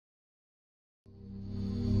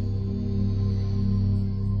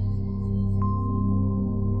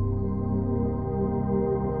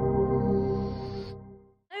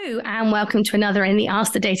and welcome to another in the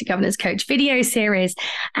Ask the Data Governance Coach video series.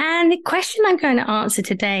 And the question I'm going to answer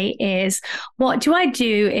today is, what do I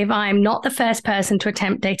do if I'm not the first person to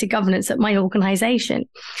attempt data governance at my organization?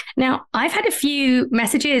 Now, I've had a few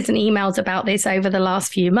messages and emails about this over the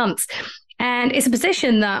last few months, and it's a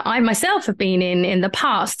position that I myself have been in the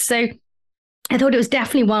past. So I thought it was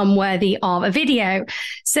definitely one worthy of a video.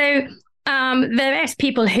 So the various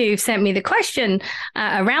people who've sent me the question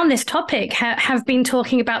around this topic have been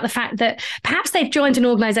talking about the fact that perhaps they've joined an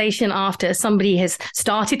organization after somebody has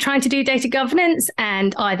started trying to do data governance,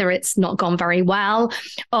 and either it's not gone very well,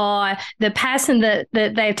 or the person that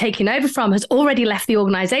they've taken over from has already left the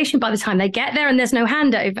organization by the time they get there and there's no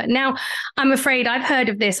handover. Now, I'm afraid I've heard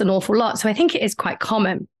of this an awful lot, so I think it is quite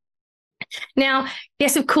common. Now,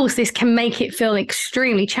 yes, of course, this can make it feel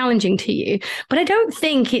extremely challenging to you, but I don't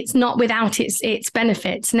think it's not without its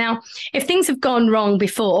benefits. Now, if things have gone wrong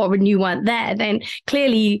before and you weren't there, then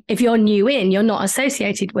clearly, if you're new in, you're not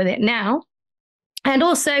associated with it now. And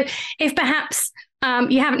also, if perhaps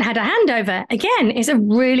you haven't had a handover, again, it's a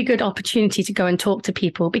really good opportunity to go and talk to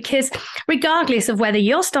people, because regardless of whether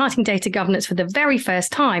you're starting data governance for the very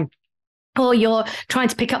first time, or you're trying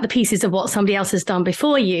to pick up the pieces of what somebody else has done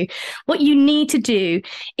before you, what you need to do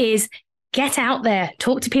is get out there,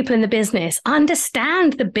 talk to people in the business,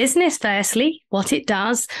 understand the business firstly, what it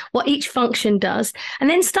does, what each function does, and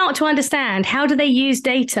then start to understand how do they use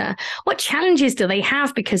data, what challenges do they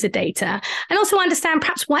have because of data, and also understand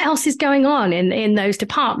perhaps what else is going on in those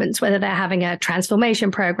departments, whether they're having a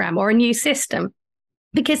transformation program or a new system,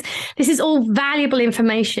 because this is all valuable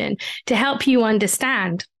information to help you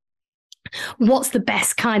understand what's the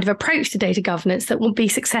best kind of approach to data governance that will be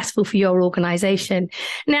successful for your organization.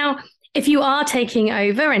 Now, if you are taking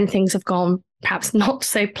over and things have gone perhaps not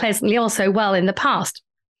so pleasantly or so well in the past,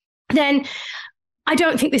 then I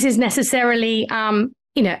don't think this is necessarily, a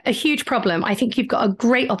huge problem. I think you've got a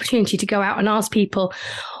great opportunity to go out and ask people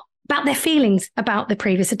about their feelings about the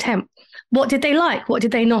previous attempt. What did they like? What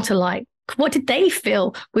did they not like? What did they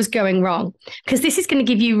feel was going wrong? Because this is going to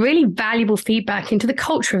give you really valuable feedback into the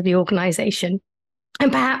culture of the organization,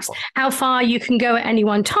 and perhaps how far you can go at any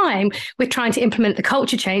one time with trying to implement the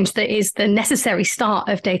culture change that is the necessary start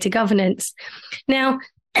of data governance. Now,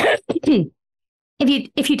 if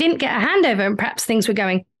you didn't get a handover and perhaps things were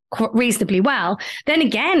going reasonably well, then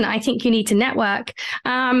again, I think you need to network.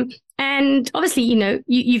 And obviously,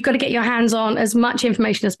 you've got to get your hands on as much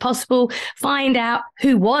information as possible, find out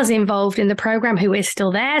who was involved in the program, who is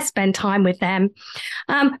still there, spend time with them.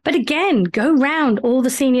 But again, go round all the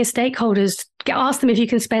senior stakeholders, ask them if you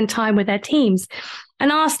can spend time with their teams,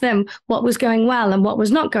 and ask them what was going well and what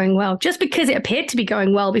was not going well. Just because it appeared to be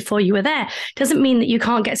going well before you were there doesn't mean that you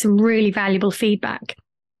can't get some really valuable feedback.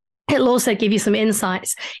 It'll also give you some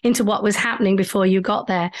insights into what was happening before you got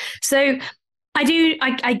there. So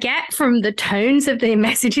I get from the tones of the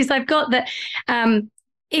messages I've got that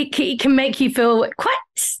it can make you feel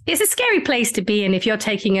it's a scary place to be in if you're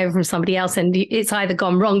taking over from somebody else and it's either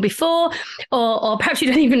gone wrong before or perhaps you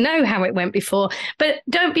don't even know how it went before. But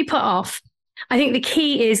don't be put off. I think the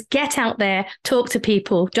key is get out there, talk to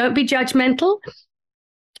people. Don't be judgmental,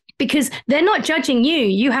 because they're not judging you.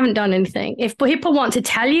 You haven't done anything. If people want to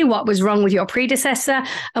tell you what was wrong with your predecessor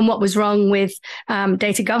and what was wrong with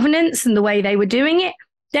data governance and the way they were doing it,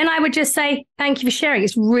 then I would just say, thank you for sharing.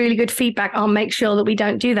 It's really good feedback. I'll make sure that we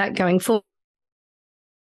don't do that going forward.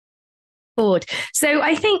 So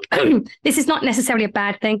I think this is not necessarily a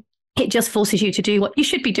bad thing. It just forces you to do what you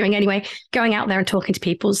should be doing anyway, going out there and talking to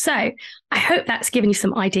people. So I hope that's given you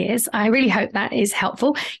some ideas. I really hope that is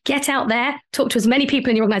helpful. Get out there, talk to as many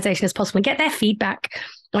people in your organization as possible and get their feedback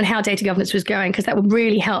on how data governance was going, because that will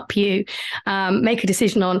really help you make a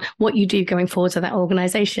decision on what you do going forward to that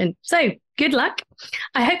organization. So good luck.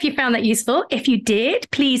 I hope you found that useful. If you did,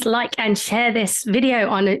 please like and share this video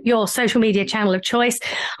on your social media channel of choice.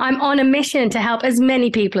 I'm on a mission to help as many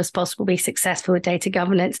people as possible be successful with data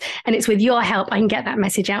governance. And it's with your help I can get that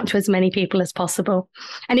message out to as many people as possible.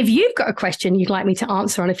 And if you've got a question you'd like me to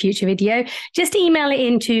answer on a future video, just email it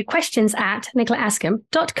into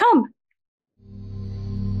questions@nicolaascombe.com.